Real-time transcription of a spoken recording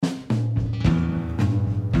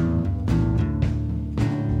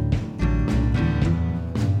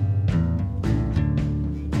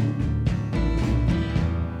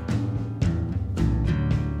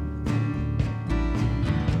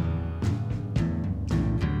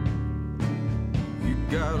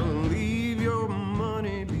gotta leave your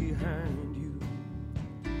money behind you.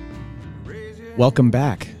 Welcome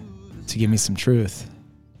back to Give Me Some Truth.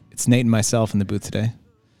 It's Nate and myself in the booth today.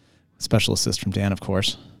 Special assist from Dan, of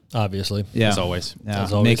course. Obviously. Yeah. As always. Yeah,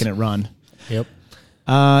 As always. making it run. Yep.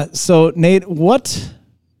 So, Nate, what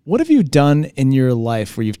have you done in your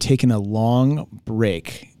life where you've taken a long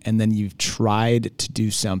break and then you've tried to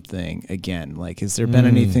do something again? Like, has there been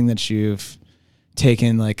anything that you've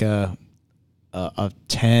taken like a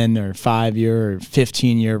 10 or 5 year or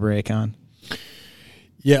 15-year break on?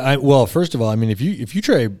 Yeah. Well, first of all, I mean, if you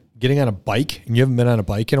try getting on a bike and you haven't been on a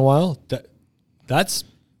bike in a while, that's,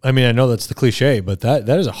 I mean, I know that's the cliche, but that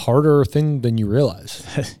is a harder thing than you realize.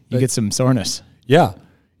 You get some soreness. Yeah.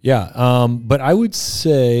 Yeah. But I would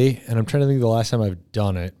say, and I'm trying to think of the last time I've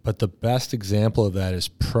done it, but the best example of that is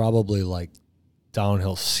probably like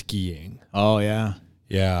downhill skiing. Oh, yeah.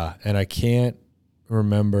 Yeah. And I can't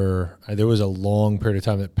remember, there was a long period of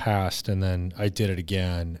time that passed and then I did it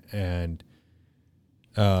again. And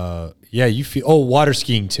yeah, you feel, water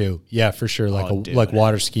skiing too. Yeah, for sure. Like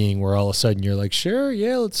water skiing where all of a sudden you're like, sure,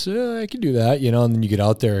 yeah, let's, I can do that, and then you get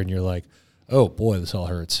out there and you're like, oh boy, this all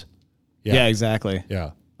hurts. Yeah, exactly.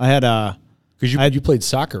 Yeah. I had because you played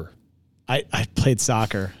soccer. I played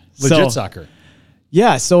soccer. Legit soccer.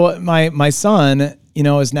 Yeah. So my son,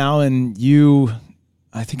 is now in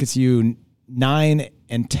I think it's U9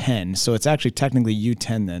 and 10. So it's actually technically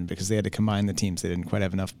U10 then because they had to combine the teams. They didn't quite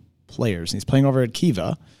have enough players. And he's playing over at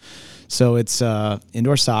Kiva. So it's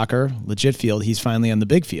indoor soccer, legit field. He's finally on the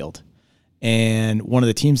big field. And one of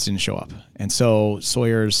the teams didn't show up. And so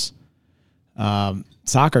Sawyer's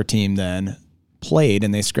soccer team then played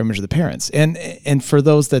and they scrimmaged the parents. And for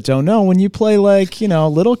those that don't know, when you play like,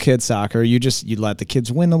 little kid soccer, you let the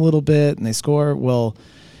kids win a little bit and they score. Well,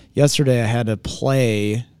 yesterday I had to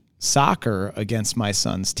play soccer against my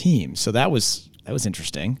son's team. So that was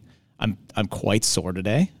interesting. I'm quite sore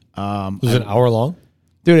today. Was it an hour long?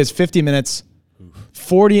 Dude, it's 50 minutes.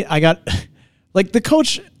 40. I got like the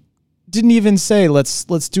coach didn't even say, let's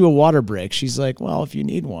do a water break. She's like, well, if you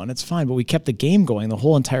need one, it's fine. But we kept the game going the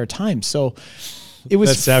whole entire time. So it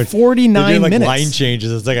was 49 minutes. Line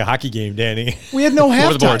changes. It's like a hockey game, Danny. We had no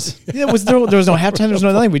halftime. Yeah, there was no halftime. There was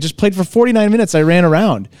no nothing. We just played for 49 minutes. I ran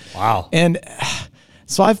around. Wow. And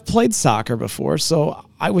so I've played soccer before. So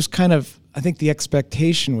I was I think the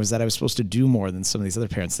expectation was that I was supposed to do more than some of these other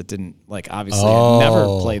parents that didn't, obviously had never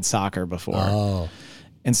played soccer before. Oh.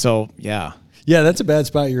 And so, yeah. Yeah, that's a bad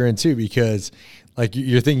spot you're in too, because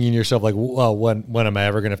you're thinking to yourself well, when am I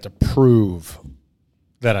ever going to have to prove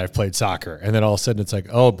that I've played soccer? And then all of a sudden it's like,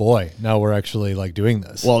 oh boy, now we're actually doing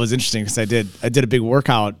this. Well, it was interesting because I did a big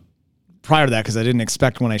workout prior to that because I didn't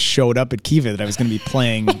expect when I showed up at Kiva that I was going to be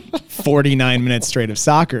playing 49 minutes straight of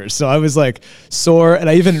soccer. So I was sore, and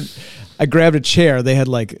I grabbed a chair. They had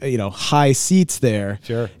high seats there.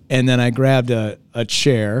 Sure. And then I grabbed a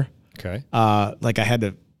chair. Okay. I had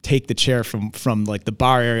to take the chair from the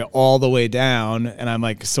bar area all the way down, and I'm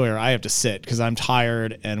like, Sawyer, I have to sit because I'm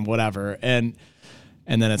tired and whatever. And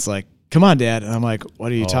then it's like, come on, Dad. And I'm like,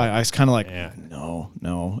 what are you talking? I was kind of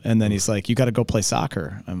no. And then he's like, you got to go play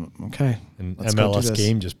soccer. I'm okay. And MLS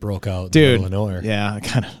game just broke out, dude. In the middle of nowhere. Yeah, I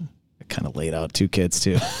kind of laid out 2 kids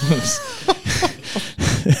too.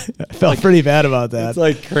 I felt pretty bad about that. It's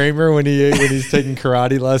like Kramer when he's taking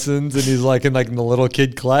karate lessons and he's in the little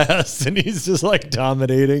kid class and he's just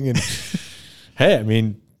dominating. And hey, I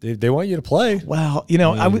mean, they want you to play. Well,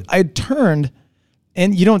 I turned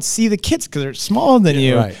and you don't see the kids because they're smaller than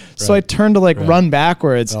you. Right. So I turned to run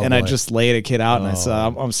backwards and boy. I just laid a kid out and I said,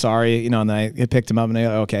 I'm sorry, and then I picked him up and I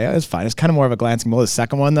okay, it's fine. It's kind of more of a glancing blow. The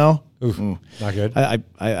second one though, not good.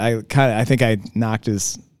 I think I knocked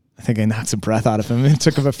some breath out of him. It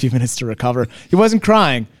took him a few minutes to recover. He wasn't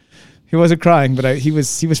crying, but he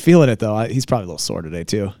was feeling it though. He's probably a little sore today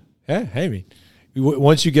too. Yeah, hey, I mean,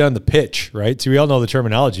 once you get on the pitch, right? So we all know the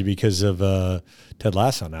terminology because of Ted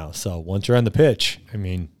Lasso now. So once you're on the pitch, I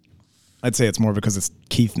mean, I'd say it's more because it's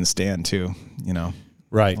Keith and Stan too.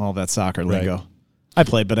 Right? All that soccer lingo. I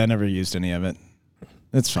played, but I never used any of it.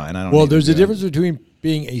 It's fine. I don't. Well, there's a difference between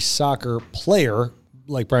being a soccer player,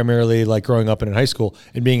 primarily growing up in high school,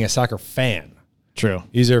 and being a soccer fan. True.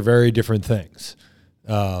 These are very different things.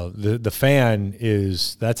 The fan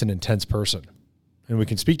that's an intense person, and we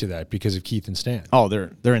can speak to that because of Keith and Stan. Oh,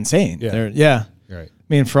 they're insane. Yeah. Right.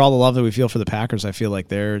 I mean, for all the love that we feel for the Packers, I feel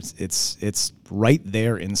like it's right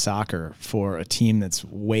there in soccer for a team that's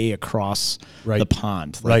way across the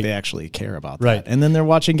pond. They actually care about that. Right. And then they're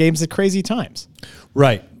watching games at crazy times.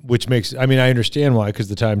 Right. Which makes, I understand why, because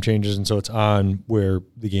the time changes, and so it's on where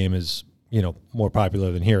the game is more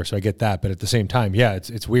popular than here. So I get that. But at the same time, yeah,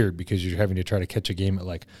 it's weird because you're having to try to catch a game at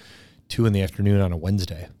like 2 p.m. on a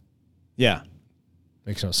Wednesday. Yeah.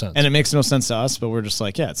 Makes no sense. And it makes no sense to us, but we're just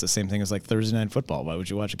like, yeah, it's the same thing as like Thursday Night Football. Why would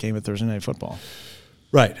you watch a game of Thursday Night Football?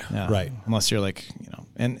 Right. Yeah. Right. Unless you're like,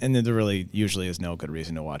 and there really usually is no good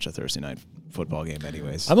reason to watch a Thursday Night Football game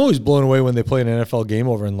anyways. I'm always blown away when they play an NFL game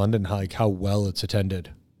over in London, how well it's attended.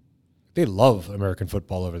 They love American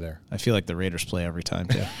football over there. I feel like the Raiders play every time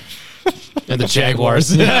too. And the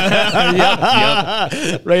Jaguars.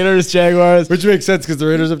 Yep. Raiders, Jaguars. Which makes sense because the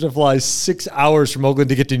Raiders have to fly 6 hours from Oakland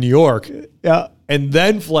to get to New York. Yeah. And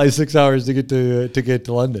then fly 6 hours to get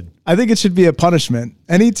to London. I think it should be a punishment.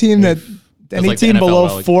 Any team like the NFL below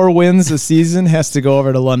relegation. 4 wins a season has to go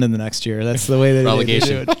over to London the next year. That's the way that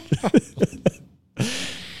Relegation. they do it.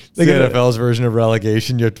 The NFL's version of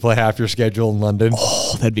relegation. You have to play half your schedule in London.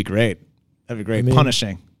 Oh, that'd be great. That'd be great. I mean-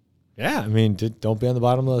 Punishing. Yeah, I mean, don't be on the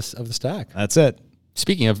bottom of the stack. That's it.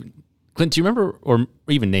 Speaking of, Clint, do you remember, or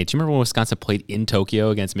even Nate, do you remember when Wisconsin played in Tokyo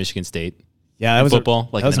against Michigan State? Yeah, that was football,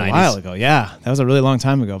 that like was in a the 90s? while ago. Yeah, that was a really long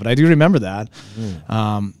time ago, but I do remember that.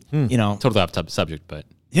 Totally off subject, but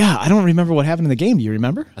Yeah, I don't remember what happened in the game. Do you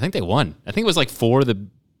remember? I think they won. I think it was like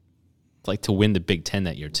to win the Big Ten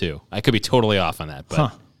that year too. I could be totally off on that, but Huh.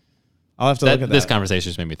 I'll have to look at this that. conversation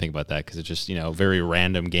just made me think about that because it's just very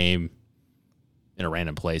random game in a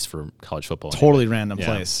random place for college football. Totally random Yeah.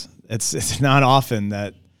 place. It's not often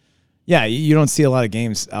that. Yeah, you don't see a lot of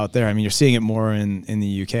games out there. I mean, you're seeing it more in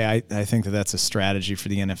the UK. I think that's a strategy for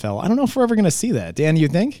the NFL. I don't know if we're ever going to see that. Dan, you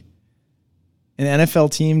think? An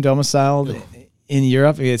NFL team domiciled in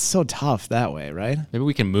Europe? I mean, it's so tough that way, right? Maybe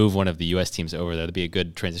we can move one of the U.S. teams over there. That'd be a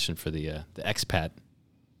good transition for the expat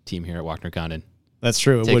team here at Wagner Condon. That's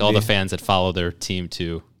true. It Take would all be. the fans that follow their team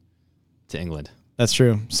to England. That's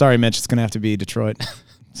true. Sorry, Mitch. It's going to have to be Detroit.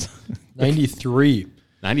 93.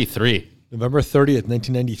 93. November 30th,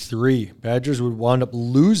 1993. Badgers would wind up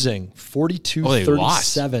losing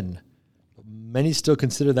 42-37. Many still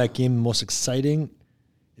consider that game the most exciting.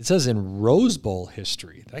 It says in Rose Bowl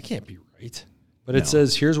history. That can't be right. But it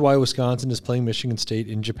says, here's why Wisconsin is playing Michigan State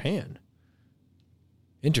in Japan.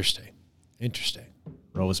 Interesting.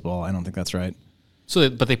 Rose Bowl. I don't think that's right. So,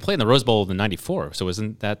 but they played in the Rose Bowl in '94. So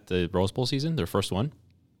isn't that the Rose Bowl season, their first one?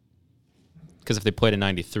 Because if they played in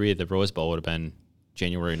 '93, the Rose Bowl would have been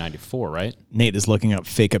January '94, right? Nate is looking up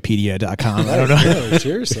fakepedia.com. I don't know. No,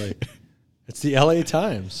 seriously. It's the LA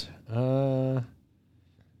Times.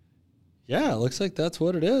 Yeah, it looks like that's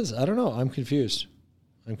what it is. I don't know. I'm confused.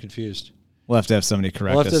 We'll have to have somebody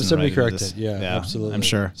correct We'll have to us have somebody and write correct this. it. Yeah, absolutely. I'm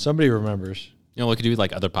sure. Somebody remembers. We could do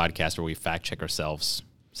like other podcasts where we fact check ourselves.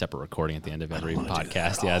 Separate recording at the end of every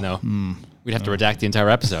podcast. Yeah, no. We'd have to redact the entire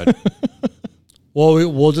episode. Well,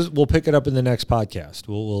 we'll pick it up in the next podcast.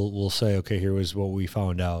 We'll say, okay, here was what we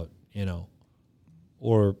found out,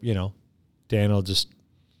 or Dan will just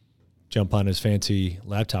jump on his fancy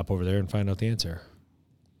laptop over there and find out the answer.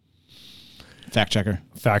 Fact checker.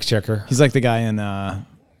 Fact checker. He's like the guy in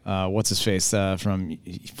what's his face from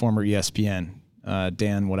former ESPN,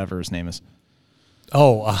 Dan, whatever his name is.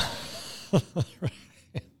 Oh,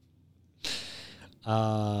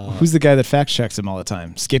 Who's the guy that fact checks him all the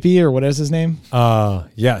time? Skippy or what is his name?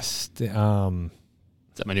 yes.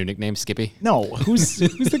 Is that my new nickname, Skippy? No, who's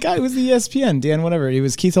the guy? Who's the ESPN? Dan, whatever. He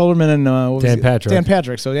was Keith Olbermann and what was Dan he? Patrick. Dan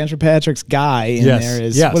Patrick. So Andrew Patrick's guy in Yes, there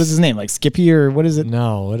is yes. what is his name? Like Skippy or what is it?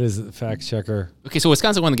 No, what is it? Fact checker. Okay, so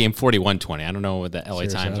Wisconsin won the game 41-20. I don't know what the LA Seriously,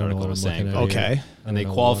 Times I don't know article what was I'm saying. looking at but- Okay, And they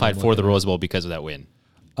know qualified what I'm for the looking at. Rose Bowl because of that win.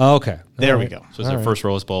 Oh, okay. there All we right. go. So it's their first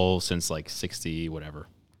Rose Bowl since like 60, whatever,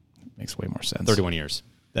 Makes way more sense. 31 years.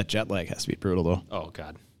 That jet lag has to be brutal though. Oh,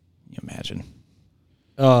 God. Can you imagine?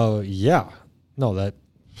 Oh, yeah. No, that'd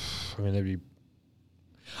be.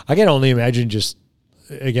 I can only imagine just,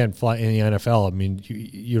 again, flying in the NFL. I mean,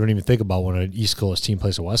 you don't even think about when an East Coast team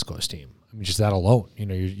plays a West Coast team. I mean, just that alone.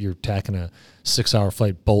 You're tacking a 6-hour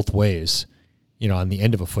flight both ways, on the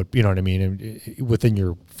end of a foot, you know what I mean? And within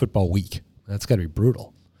your football week. That's got to be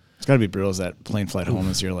brutal. It's got to be brutal as that plane flight home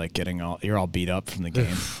as you're like you're all beat up from the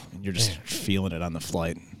game and you're just feeling it on the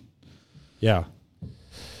flight. Yeah.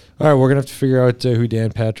 All right, we're going to have to figure out who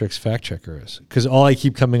Dan Patrick's fact checker is. Because all I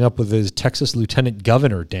keep coming up with is Texas Lieutenant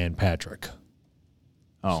Governor Dan Patrick.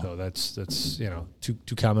 Oh, So that's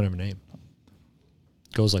too common of a name.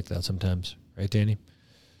 Goes like that sometimes, right, Danny?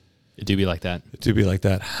 It do be like that. It do be like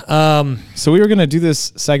that. so we were going to do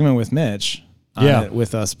this segment with Mitch Yeah.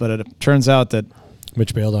 with us, but it turns out that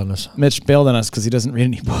Mitch bailed on us. Mitch bailed on us because he doesn't read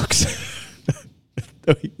any books.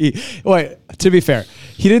 Wait, to be fair,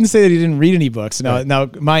 he didn't say that he didn't read any books. Now,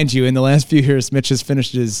 mind you, in the last few years, Mitch has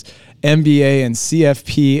finished his MBA and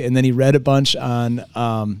CFP, and then he read a bunch on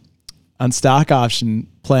on stock option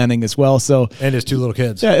planning as well. So And his 2 little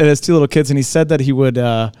kids. yeah, it has 2 little kids, and he said that he would.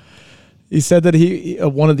 He said that he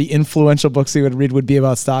one of the influential books he would read would be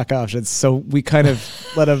about stock options. So we kind of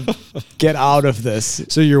let him get out of this.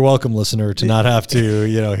 So you're welcome, listener, to not have to,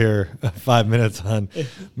 hear 5 minutes on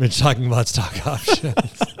Mitch talking about stock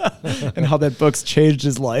options. And how that book's changed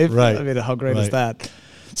his life. Right. I mean, how great is Right. that?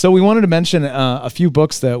 So we wanted to mention a few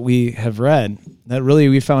books that we have read that really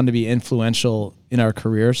we found to be influential in our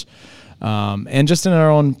careers and just in our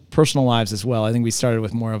own personal lives as well. I think we started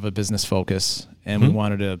with more of a business focus, and we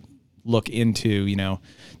wanted to look into,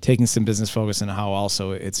 taking some business focus and how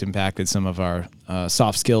also it's impacted some of our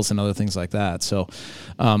soft skills and other things like that. So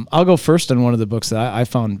I'll go first on one of the books that I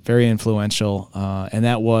found very influential, and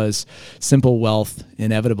that was Simple Wealth,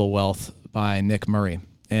 Inevitable Wealth by Nick Murray.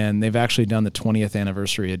 And they've actually done the 20th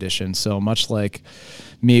anniversary edition. So much like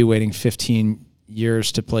me waiting 15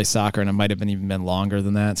 years to play soccer, and it might have even been longer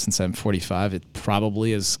than that since I'm 45, it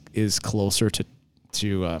probably is closer to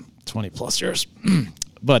 20 plus years.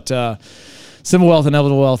 But Simple Wealth,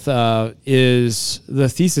 Inevitable Wealth is the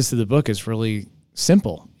thesis of the book is really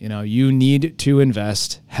simple. You need to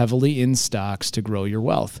invest heavily in stocks to grow your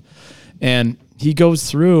wealth. And he goes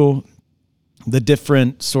through the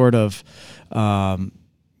different sort of,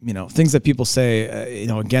 things that people say,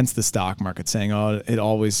 against the stock market, saying, oh, it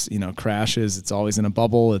always, crashes. It's always in a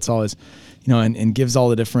bubble. It's always, and gives all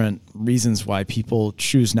the different reasons why people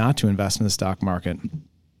choose not to invest in the stock market. And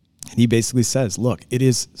he basically says, look, it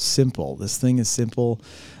is simple. This thing is simple,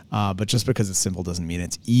 but just because it's simple doesn't mean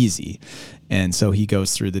it's easy. And so he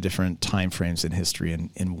goes through the different time frames in history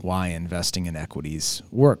and why investing in equities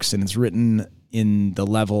works. And it's written in the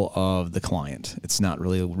level of the client. It's not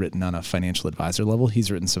really written on a financial advisor level. He's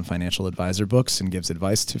written some financial advisor books and gives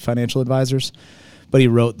advice to financial advisors, but he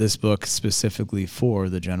wrote this book specifically for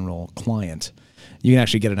the general client. You can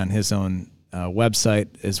actually get it on his own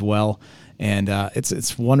website as well. And it's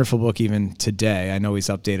a wonderful book even today. I know he's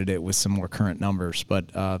updated it with some more current numbers,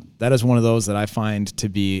 but that is one of those that I find to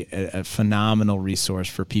be a phenomenal resource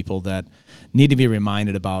for people that need to be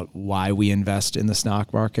reminded about why we invest in the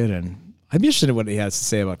stock market. And I'd be interested in what he has to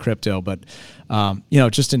say about crypto, but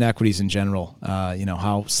just in equities in general,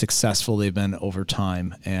 how successful they've been over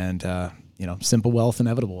time, and Simple Wealth,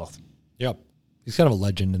 Inevitable Wealth. Yep. He's kind of a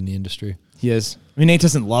legend in the industry. He is. I mean, Nate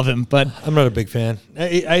doesn't love him, but I'm not a big fan.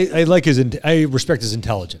 I like I respect his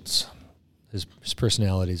intelligence. His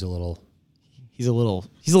personality's a little he's a little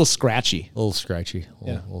scratchy. A little scratchy.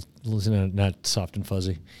 Yeah. Not soft and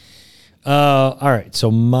fuzzy. All right. So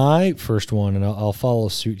my first one, and I'll follow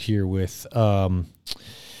suit here with kind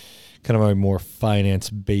of a more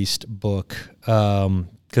finance-based book,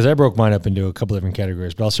 because I broke mine up into a couple different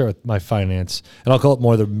categories, but I'll start with my finance, and I'll call it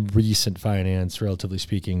more the recent finance, relatively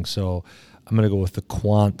speaking. So I'm going to go with The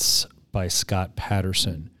Quants by Scott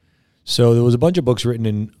Patterson. So there was a bunch of books written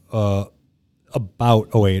in about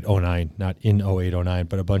 08, 09, not in 08, 09,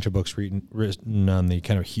 but a bunch of books written on the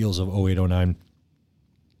kind of heels of 08, 09.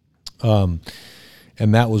 And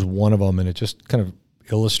that was one of them, and it just kind of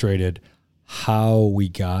illustrated how we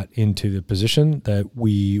got into the position that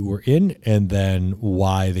we were in, and then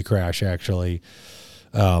why the crash actually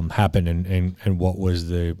happened, and what was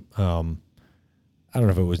the I don't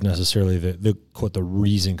know if it was necessarily the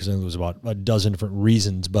reason, because I think it was about a dozen different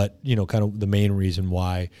reasons, but kind of the main reason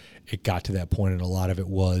why it got to that point, and a lot of it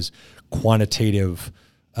was quantitative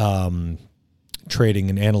trading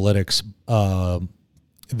and analytics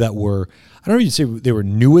that were, I don't know if you'd say they were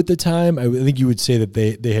new at the time. I think you would say that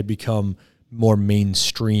they had become more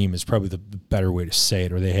mainstream is probably the better way to say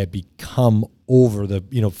it, or they had become over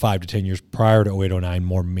the 5 to 10 years prior to 08, 09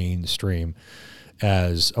 more mainstream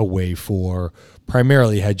as a way for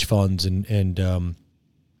primarily hedge funds and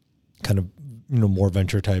kind of more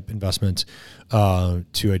venture type investments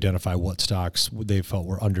to identify what stocks they felt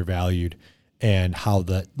were undervalued, and how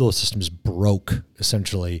those systems broke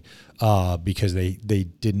essentially because they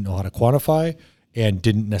didn't know how to quantify, and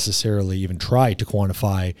didn't necessarily even try to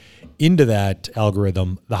quantify into that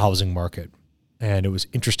algorithm the housing market. And it was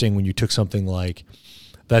interesting when you took something like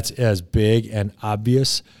that's as big and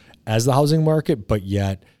obvious as the housing market, but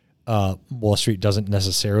yet Wall Street doesn't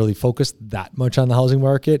necessarily focus that much on the housing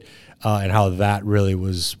market, and how that really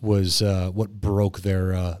was what broke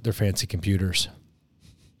their fancy computers.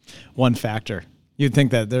 One factor. You'd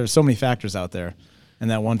think that there's so many factors out there,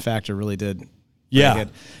 and that one factor really did. Yeah.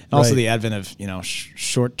 And also right. the advent of,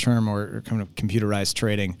 short-term or kind of computerized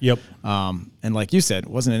trading. Yep. And like you said, it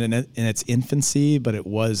wasn't in its infancy, but it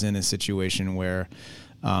was in a situation where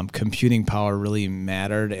computing power really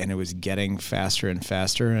mattered, and it was getting faster and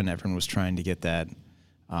faster, and everyone was trying to get that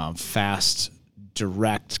fast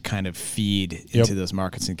direct kind of feed into those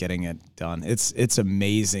markets and getting it done. It's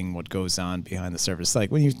amazing what goes on behind the surface.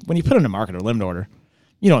 Like when you put in a market or limit order,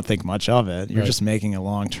 you don't think much of it. You're just making a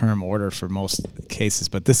long-term order for most cases.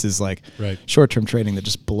 But this is like short-term trading that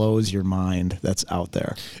just blows your mind that's out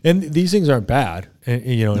there. And these things aren't bad. And,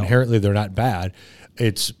 inherently they're not bad.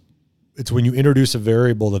 It's when you introduce a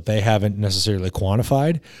variable that they haven't necessarily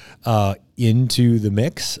quantified into the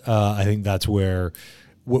mix. I think that's where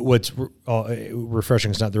what's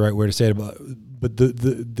refreshing is not the right way to say it, but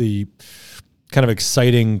the kind of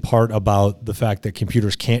exciting part about the fact that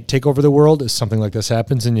computers can't take over the world is something like this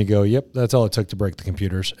happens and you go, yep, that's all it took to break the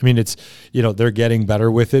computers. I mean, it's, they're getting better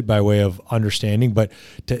with it by way of understanding, but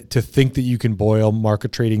to think that you can boil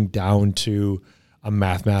market trading down to a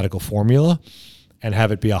mathematical formula and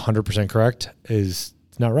have it be 100% correct is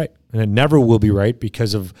not right. And it never will be right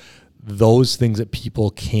because of those things that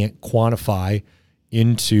people can't quantify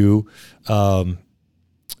into, a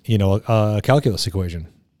calculus equation.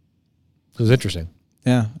 So it's interesting.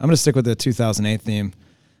 Yeah. I'm going to stick with the 2008 theme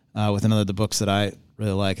with another of the books that I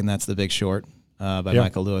really like, and that's The Big Short by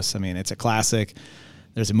Michael Lewis. I mean, it's a classic.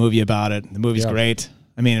 There's a movie about it. The movie's great.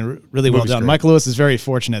 I mean, really well done. Great. Michael Lewis is very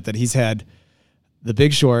fortunate that he's had The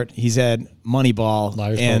Big Short, he's had Moneyball,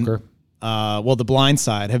 Liar's and Poker. The Blind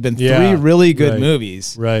Side have been three really good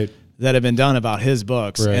movies that have been done about his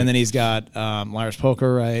books. And then he's got Liar's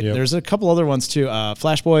Poker, right? Yep. There's a couple other ones too.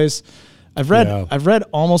 Flash Boys. I've read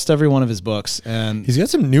almost every one of his books, and he's got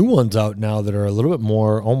some new ones out now that are a little bit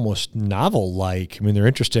more almost novel-like. I mean, they're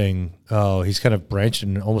interesting. Oh, he's kind of branched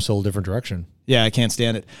in almost a little different direction. Yeah, I can't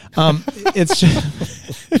stand it. It's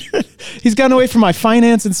just, he's gotten away from my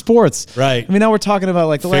finance and sports. Right. I mean, now we're talking about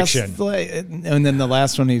like the fiction. And then the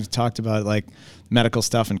last one he talked about like medical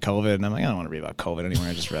stuff and COVID, and I'm like, I don't want to read about COVID anymore.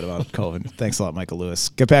 I just read about COVID. Thanks a lot, Michael Lewis.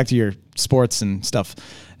 Get back to your sports and stuff,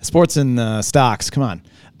 sports and stocks. Come on.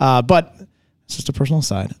 But it's just a personal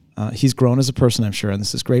side. He's grown as a person, I'm sure, and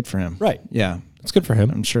this is great for him. Right. Yeah. It's good for him.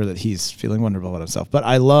 I'm sure that he's feeling wonderful about himself. But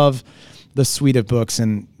I love the suite of books,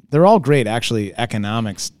 and they're all great, actually,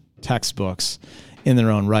 economics textbooks in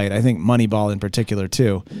their own right. I think Moneyball in particular,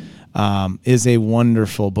 too, is a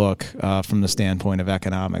wonderful book from the standpoint of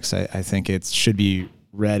economics. I think it should be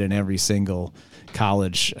read in every single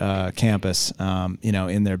college campus,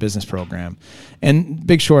 in their business program. And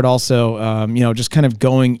Big Short also, just kind of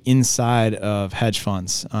going inside of hedge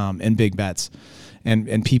funds and big bets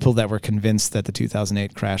and people that were convinced that the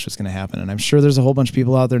 2008 crash was going to happen. And I'm sure there's a whole bunch of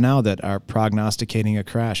people out there now that are prognosticating a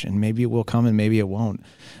crash, and maybe it will come and maybe it won't.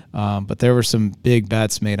 But there were some big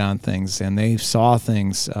bets made on things, and they saw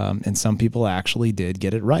things, and some people actually did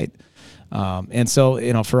get it right. And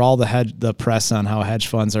so, for all the press on how hedge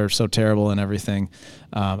funds are so terrible and everything,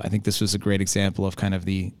 I think this was a great example of kind of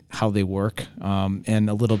how they work,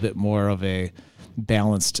 and a little bit more of a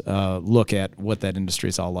balanced look at what that industry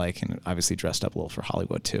is all like, and obviously dressed up a little for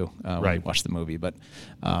Hollywood too when you watch the movie. But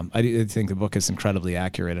I think the book is incredibly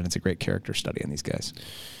accurate, and it's a great character study on these guys.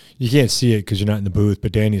 You can't see it because you're not in the booth,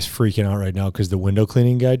 but Danny's freaking out right now because the window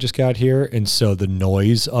cleaning guy just got here, and so the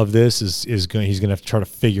noise of this is going. He's going to have to try to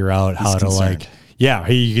figure out how to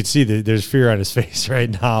you can see that there's fear on his face right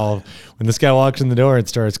now. When this guy walks in the door and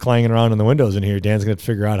starts clanging around on the windows in here, Dan's going to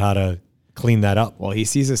figure out how to clean that up. Well, he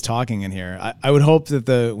sees us talking in here. I would hope that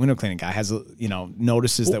the window cleaning guy has,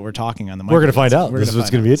 notices that we're talking on the mic. We're going to find out. This is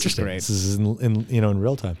what's going to be interesting. This is in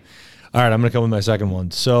real time. All right, I'm going to come with my second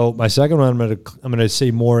one. So my second one, I'm going to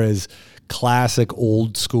say more as classic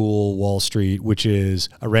old school Wall Street, which is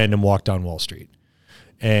A Random Walk Down Wall Street.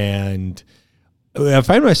 And I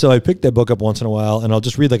find myself, I pick that book up once in a while, and I'll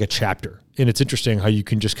just read like a chapter. And it's interesting how you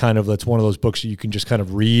can just that's one of those books that you can just kind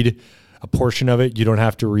of read a portion of it. You don't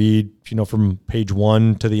have to read, from page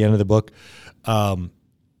 1 to the end of the book. And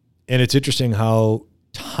it's interesting how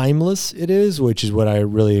timeless it is, which is what I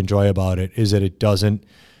really enjoy about it, is that it doesn't,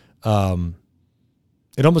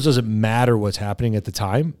 it almost doesn't matter what's happening at the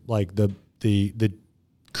time. Like the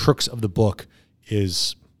crux of the book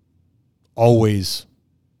is always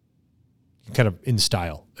kind of in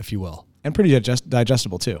style, if you will. And pretty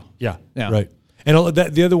digestible too. Yeah. Right. And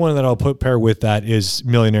the other one that I'll pair with that is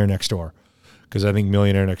Millionaire Next Door, because I think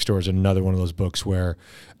Millionaire Next Door is another one of those books where,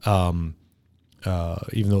 even though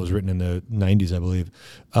it was written in the 90s, I believe,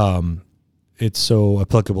 it's so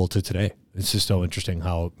applicable to today. It's just so interesting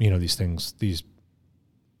how, these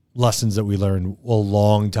lessons that we learned a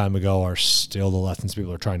long time ago are still the lessons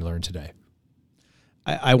people are trying to learn today.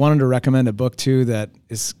 I wanted to recommend a book too that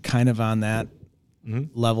is kind of on that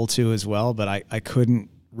level too as well, but I couldn't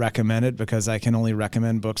recommend it because I can only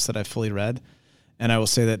recommend books that I've fully read. And I will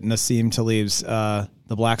say that Nassim Taleb's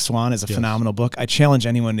The Black Swan is a phenomenal book. I challenge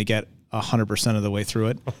anyone to get 100% of the way through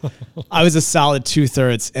it. I was a solid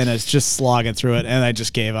 2/3, and it's just slogging through it, and I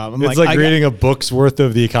just gave up. I'm It's like reading a book's worth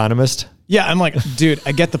of The Economist. Yeah, I'm like, dude,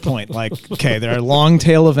 I get the point. Like, okay, there are long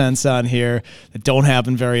tail events on here that don't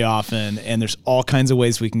happen very often, and there's all kinds of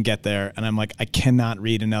ways we can get there. And I'm like, I cannot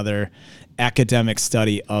read another academic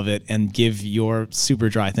study of it and give your super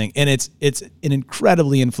dry thing. And it's an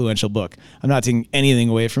incredibly influential book. I'm not taking anything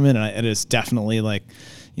away from it, and it is definitely like,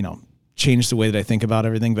 changed the way that I think about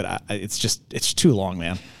everything. But it's too long,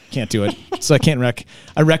 man. Can't do it. So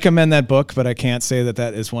I recommend that book, but I can't say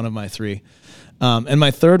that is one of my 3. And my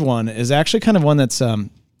third one is actually kind of one that's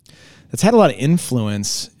had a lot of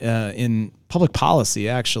influence in public policy,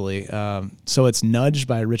 actually. So it's Nudge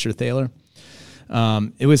by Richard Thaler.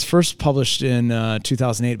 It was first published in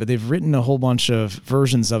 2008, but they've written a whole bunch of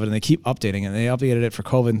versions of it, and they keep updating it. They updated it for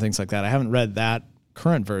COVID and things like that. I haven't read that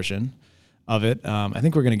current version of it. I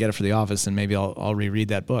think we're going to get it for the office, and maybe I'll reread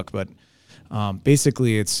that book. But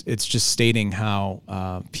basically, it's just stating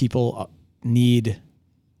how people need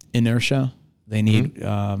inertia. They need,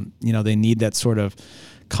 they need that sort of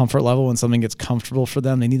comfort level when something gets comfortable for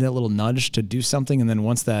them. They need that little nudge to do something, and then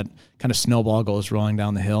once that kind of snowball goes rolling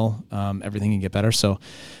down the hill, everything can get better. So,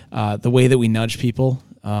 the way that we nudge people,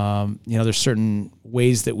 there's certain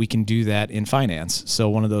ways that we can do that in finance. So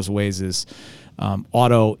one of those ways is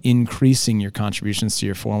auto increasing your contributions to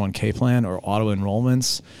your 401k plan or auto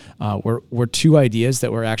enrollments. Were 2 ideas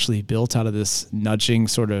that were actually built out of this nudging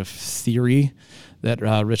sort of theory that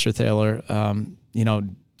Richard Thaler,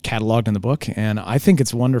 cataloged in the book. And I think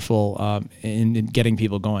it's wonderful in getting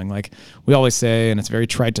people going. Like we always say, and it's very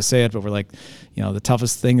trite to say it, but we're like, the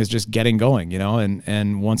toughest thing is just getting going,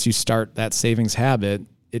 and once you start that savings habit,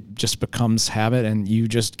 it just becomes habit, and you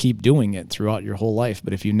just keep doing it throughout your whole life.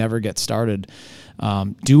 But if you never get started,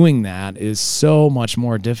 doing that is so much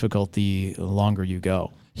more difficult the longer you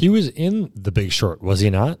go. He was in The Big Short, was he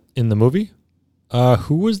not, in the movie?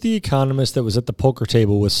 Who was the economist that was at the poker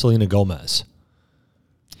table with Selena Gomez?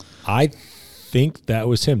 I think that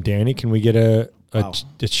was him. Danny, can we get a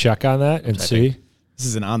check on that and see? This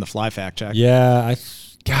is an on-the-fly fact check. Yeah, I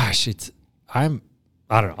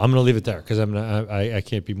don't know. I'm going to leave it there because I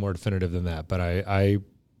can't be more definitive than that. But I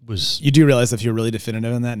was. You do realize if you're really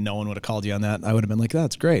definitive in that, no one would have called you on that. I would have been like,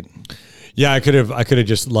 "That's great." Yeah, I could have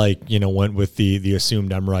just went with the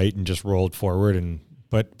assumed I'm right and just rolled forward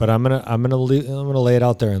but I'm gonna lay it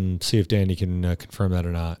out there and see if Danny can confirm that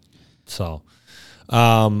or not. So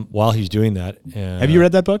while he's doing that, have you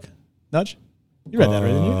read that book, Nudge? You read that,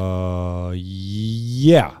 right? Didn't you?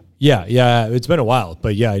 Yeah. It's been a while,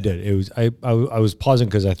 but yeah, I did. It was I was pausing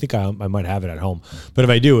because I think I might have it at home, but if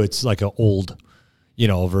I do, it's like an old,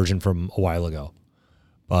 version from a while ago.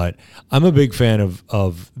 But I'm a big fan of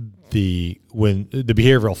the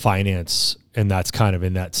behavioral finance, and that's kind of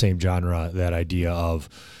in that same genre. That idea of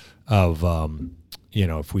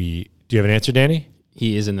if we do you have an answer, Danny?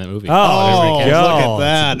 He is in that movie. Oh, look at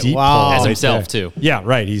that! Wow, as himself too. Yeah,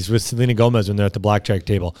 right. He's with Selena Gomez when they're at the blackjack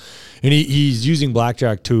table, and he's using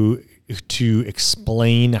blackjack to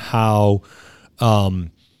explain how kind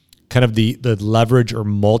of the leverage or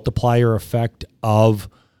multiplier effect of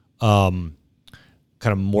kind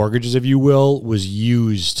of mortgages, if you will, was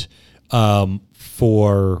used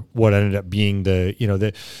for what ended up being the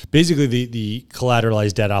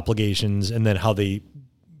collateralized debt obligations, and then how they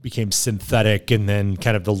became synthetic, and then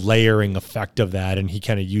kind of the layering effect of that. And he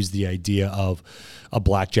kind of used the idea of a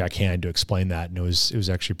blackjack hand to explain that. And it was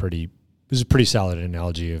actually a pretty solid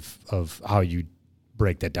analogy of how you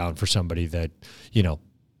break that down for somebody that,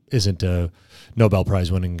 isn't a Nobel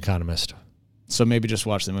Prize winning economist. So maybe just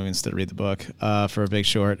watch the movie instead of read the book for A Big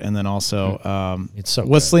Short. And then also, it's so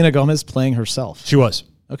was good. Selena Gomez playing herself? She was.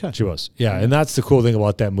 Okay. She was. Yeah. And that's the cool thing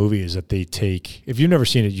about that movie is that they take, if you've never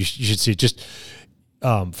seen it, you should see it. Just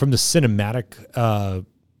from the cinematic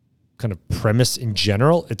kind of premise in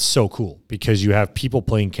general, it's so cool because you have people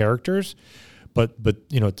playing characters, but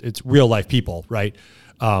it's real life people, right?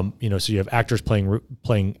 So you have actors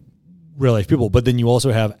playing real life people, but then you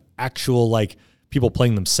also have actual people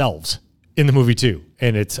playing themselves in the movie too.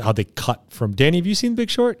 And it's how they cut from. Danny, have you seen Big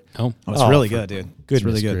Short? Oh, it's really good, dude. It's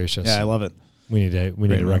really good. Gracious. Yeah, I love it. We need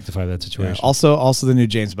to rectify that situation. Yeah. Also the new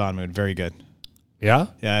James Bond movie, very good. Yeah?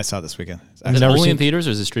 Yeah, I saw it this weekend. Is it only in theaters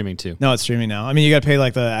or is it streaming too? No, it's streaming now. I mean, you got to pay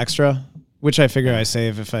the extra, which I figure I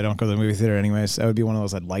save if I don't go to the movie theater anyways. That would be one of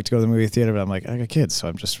those I'd like to go to the movie theater, but I'm like, I got kids, so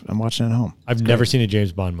I'm watching it at home. I've never seen a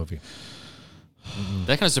James Bond movie.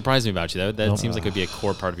 That kind of surprised me about you. That seems like it would be a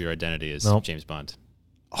core part of your identity is James Bond.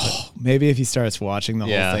 Oh, maybe if he starts watching the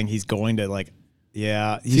whole thing, he's going to he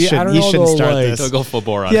See, shouldn't start this. He'll go full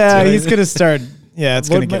bore on Yeah, it. he's going to start Yeah, it's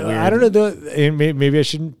going to get weird. I don't know. And maybe I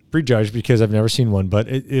shouldn't prejudge because I've never seen one, but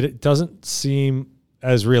it doesn't seem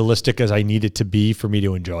as realistic as I need it to be for me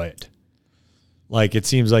to enjoy it. Like, it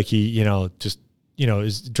seems like he, just,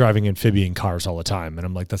 is driving amphibian cars all the time. And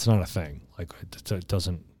I'm like, that's not a thing. Like, it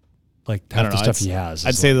doesn't, like, half the stuff he has.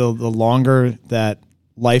 I'd say the longer that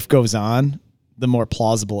life goes on, the more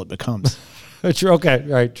plausible it becomes. True. Okay.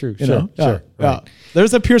 Right. True. Sure. Yeah. Right.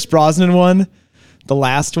 There's a Pierce Brosnan one, the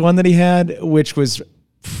last one that he had, which was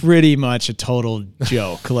pretty much a total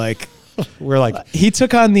joke. Like, We're like, he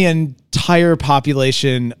took on the entire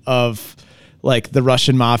population of like the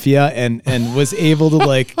Russian mafia and was able to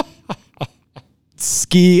like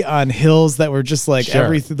ski on hills that were just like Sure.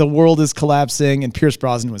 everything. The world is collapsing, and Pierce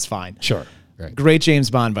Brosnan was fine. sure. Right. Great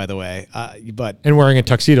James Bond, by the way. But And wearing a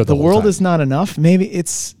tuxedo. the whole world time. is not enough. Maybe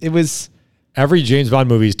it was. Every James Bond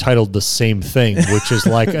movie is titled the same thing, which is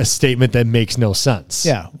like a statement that makes no sense.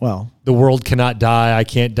 Yeah. Well, The world cannot die. I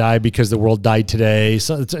can't die because the world died today.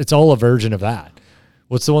 So it's all a version of that.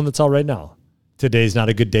 What's the one that's all right now? Today's not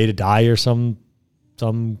a good day to die, or some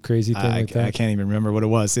crazy thing like that. I can't even remember what it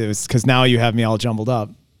was. It was because now you have me all jumbled up.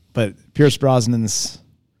 But Pierce Brosnan's.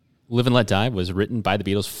 Live and Let Die was written by the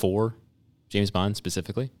Beatles for James Bond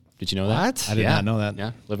specifically. Did you know that? What? I did not know that.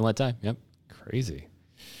 Yeah, Live and Let Die. Yep. Crazy.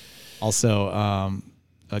 Also,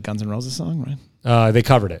 a Guns N' Roses song, right? They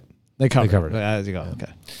covered it. They covered it. As you go.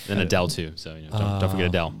 Okay. Then Adele too. So don't forget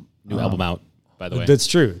Adele. New album out, by the way. That's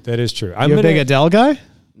true. That is true. You a big Adele guy?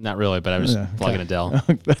 Not really, but I was Yeah, plugging okay. Adele.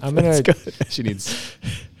 I'm gonna. She needs.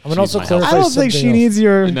 I'm gonna also my help. clarify. I don't think something she else. needs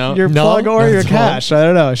your No? your No? plug or your That's cash. I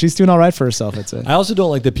don't know. She's doing all right for herself, I'd say. I also don't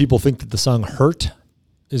like that people think that the song "Hurt"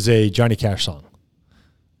 is a Johnny Cash song.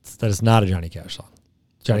 That is not a Johnny Cash song.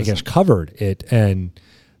 Johnny Cash covered it, and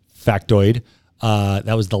factoid,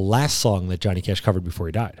 that was the last song that Johnny Cash covered before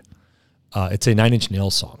he died. It's a Nine Inch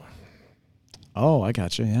Nails song Oh, I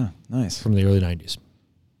got you. Yeah. Nice. from the early 90s,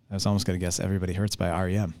 I was almost going to guess Everybody Hurts by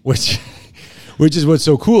REM. which is what's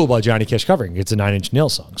so cool about Johnny Cash covering. It's a Nine Inch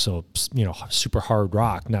Nails song. So, super hard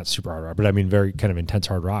rock, not super hard rock, but I mean, very kind of intense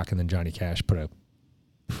hard rock. And then Johnny Cash put a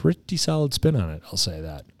pretty solid spin on it. I'll say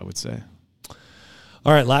that. I would say.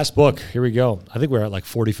 All right, last book. Here we go. I think we're at like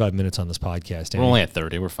 45 minutes on this podcast. We're only at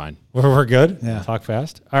 30. We're fine. We're good? Yeah. Talk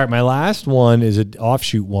fast? All right, my last one is an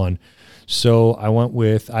offshoot one. So I went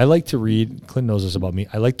with, I like to read, Clint knows this about me,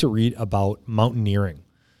 I like to read about mountaineering.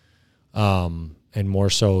 And more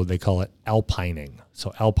so, they call it alpining.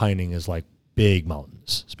 So alpining is like big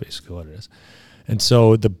mountains. That's basically what it is. And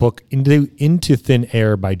so the book Into Thin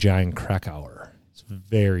Air by Jon Krakauer. It's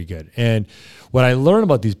very good. And what I learn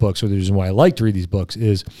about these books, or the reason why I like to read these books,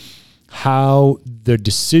 is how the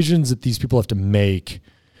decisions that these people have to make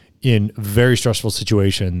in very stressful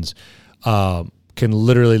situations can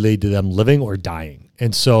literally lead to them living or dying.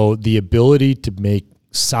 And so the ability to make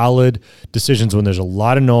solid decisions when there's a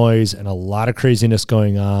lot of noise and a lot of craziness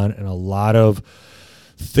going on and a lot of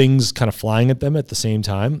things kind of flying at them at the same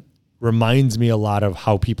time reminds me a lot of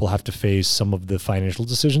how people have to face some of the financial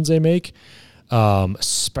decisions they make,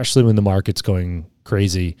 especially when the market's going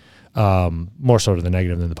crazy, more so to the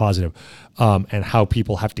negative than the positive, and how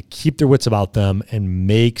people have to keep their wits about them and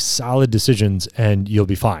make solid decisions, and you'll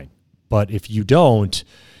be fine. But if you don't,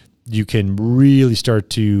 you can really start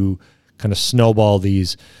to kind of snowball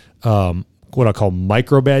these, what I call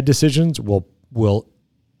micro bad decisions will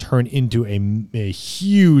turn into a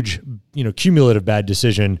huge, cumulative bad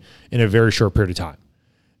decision in a very short period of time.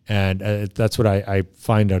 And that's what I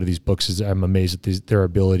find out of these books is I'm amazed at their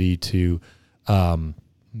ability to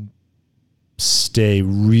stay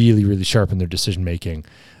really, really sharp in their decision making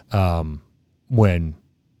when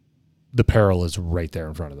the peril is right there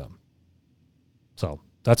in front of them. So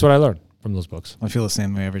that's what I learned from those books. I feel the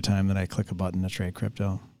same way every time that I click a button to trade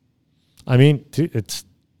crypto. I mean, it's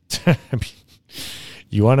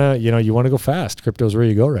you wanna go fast. Crypto's where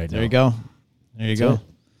you go right now. There you go. There you go.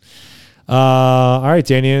 All right,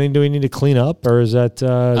 Danny, anything do we need to clean up, or is that?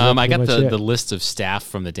 I got pretty much the it? list of staff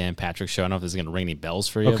from the Dan Patrick Show. I don't know if this is going to ring any bells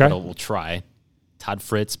for you, Okay. but we'll try. Todd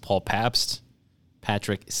Fritz, Paul Pabst,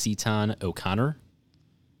 Patrick Seaton O'Connor,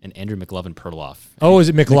 and Andrew McLovin Perloff. Oh, is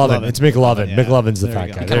it McLovin? McLovin. It's McLovin. Yeah. McLovin's the There fat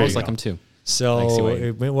you guy. go. Kind There of you looks like go. him too. So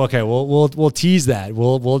Thanks, okay, we'll tease that.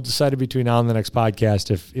 We'll decide it between now and the next podcast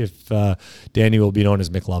if Danny will be known as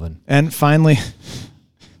McLovin. And finally,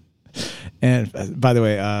 and by the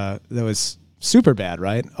way, that was Superbad,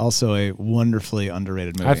 right? Also a wonderfully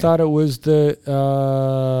underrated movie. I thought it was the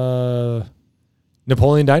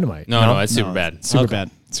Napoleon Dynamite. No, it's super bad. Superbad.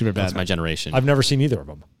 Superbad. That's my generation. I've never seen either of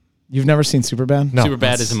them. You've never seen Superbad? No. Super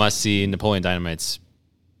bad is a must see. Napoleon Dynamite's,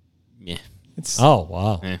 yeah, It's Oh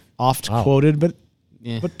wow. eh. oft Wow. quoted, but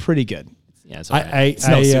Yeah. pretty good. Yeah, it's all right. It's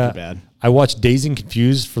not super bad. I watched Dazed and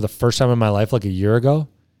Confused for the first time in my life like a year ago.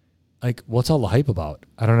 Like, what's all the hype about?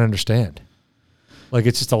 I don't understand. Like,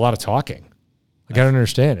 it's just a lot of talking. Like, I don't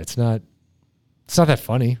understand. It's not that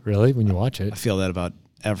funny, really, when you watch it. I feel that about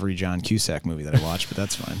every John Cusack movie that I watch, but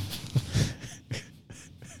that's fine.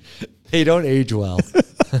 They don't age well.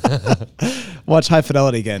 Watch High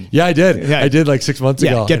Fidelity again. Yeah, I did. Yeah. I did like 6 months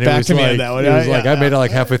Yeah, ago. get and back it was to me on like, that one. It was Yeah, like I made it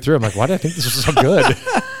like halfway through. I'm like, why did I think this was so good?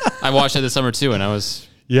 I watched it this summer too, and I was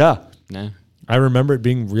Yeah. nah. I remember it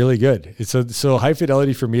being really good. It's so High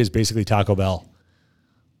Fidelity for me is basically Taco Bell.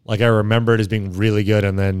 Like I remember it as being really good,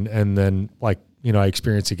 and then like, you know, I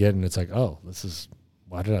experience it again, and it's like, oh,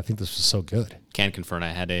 why did I think this was so good? Can confirm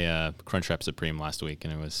I had a Crunchwrap Supreme last week,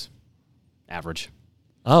 and it was average.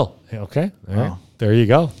 Oh, okay. All right. Oh. There you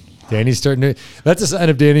go. Danny's starting to. That's a sign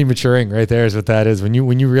of Danny maturing, right there. Is what that is. When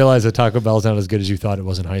you realize that Taco Bell's not as good as you thought it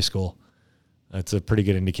was in high school, that's a pretty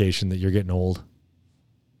good indication that you're getting old.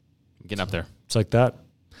 I'm getting up there. It's like that.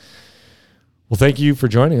 Well, thank you for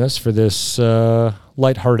joining us for this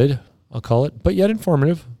lighthearted, I'll call it, but yet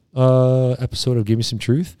informative episode of Give Me Some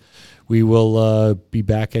Truth. We will be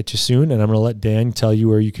back at you soon, and I'm going to let Dan tell you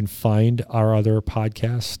where you can find our other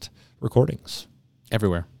podcast recordings.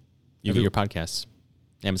 Everywhere. You get your podcasts.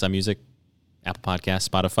 Amazon Music, Apple Podcasts,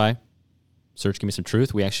 Spotify. Search Give Me Some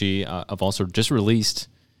Truth. We actually have also just released,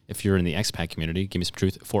 if you're in the expat community, Give Me Some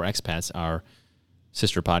Truth for Expats, our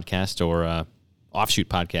sister podcast or offshoot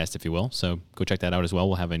podcast, if you will. So go check that out as well.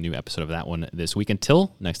 We'll have a new episode of that one this week.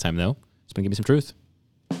 Until next time, though, it's been Give Me Some Truth.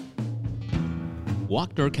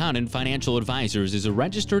 Walkner Condon Financial Advisors is a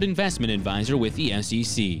registered investment advisor with the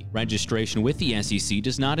SEC. Registration with the SEC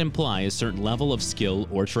does not imply a certain level of skill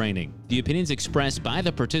or training. The opinions expressed by the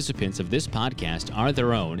participants of this podcast are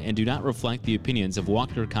their own and do not reflect the opinions of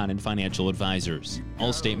Walkner Condon Financial Advisors.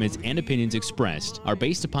 All statements and opinions expressed are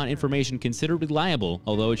based upon information considered reliable,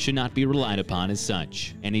 although it should not be relied upon as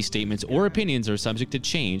such. Any statements or opinions are subject to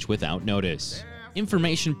change without notice.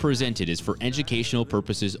 Information presented is for educational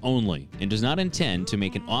purposes only and does not intend to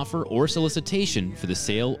make an offer or solicitation for the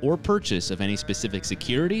sale or purchase of any specific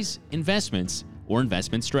securities, investments, or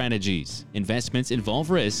investment strategies. Investments involve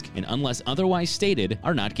risk and, unless otherwise stated,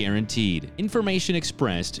 are not guaranteed. Information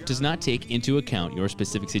expressed does not take into account your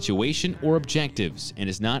specific situation or objectives and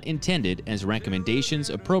is not intended as recommendations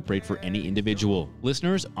appropriate for any individual.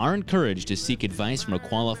 Listeners are encouraged to seek advice from a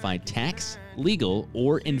qualified tax, legal,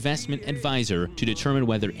 or investment advisor to determine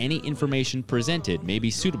whether any information presented may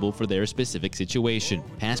be suitable for their specific situation.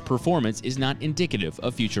 Past performance is not indicative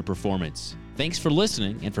of future performance. Thanks for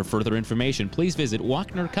listening, and for further information, please visit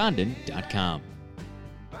WalknerCondon.com.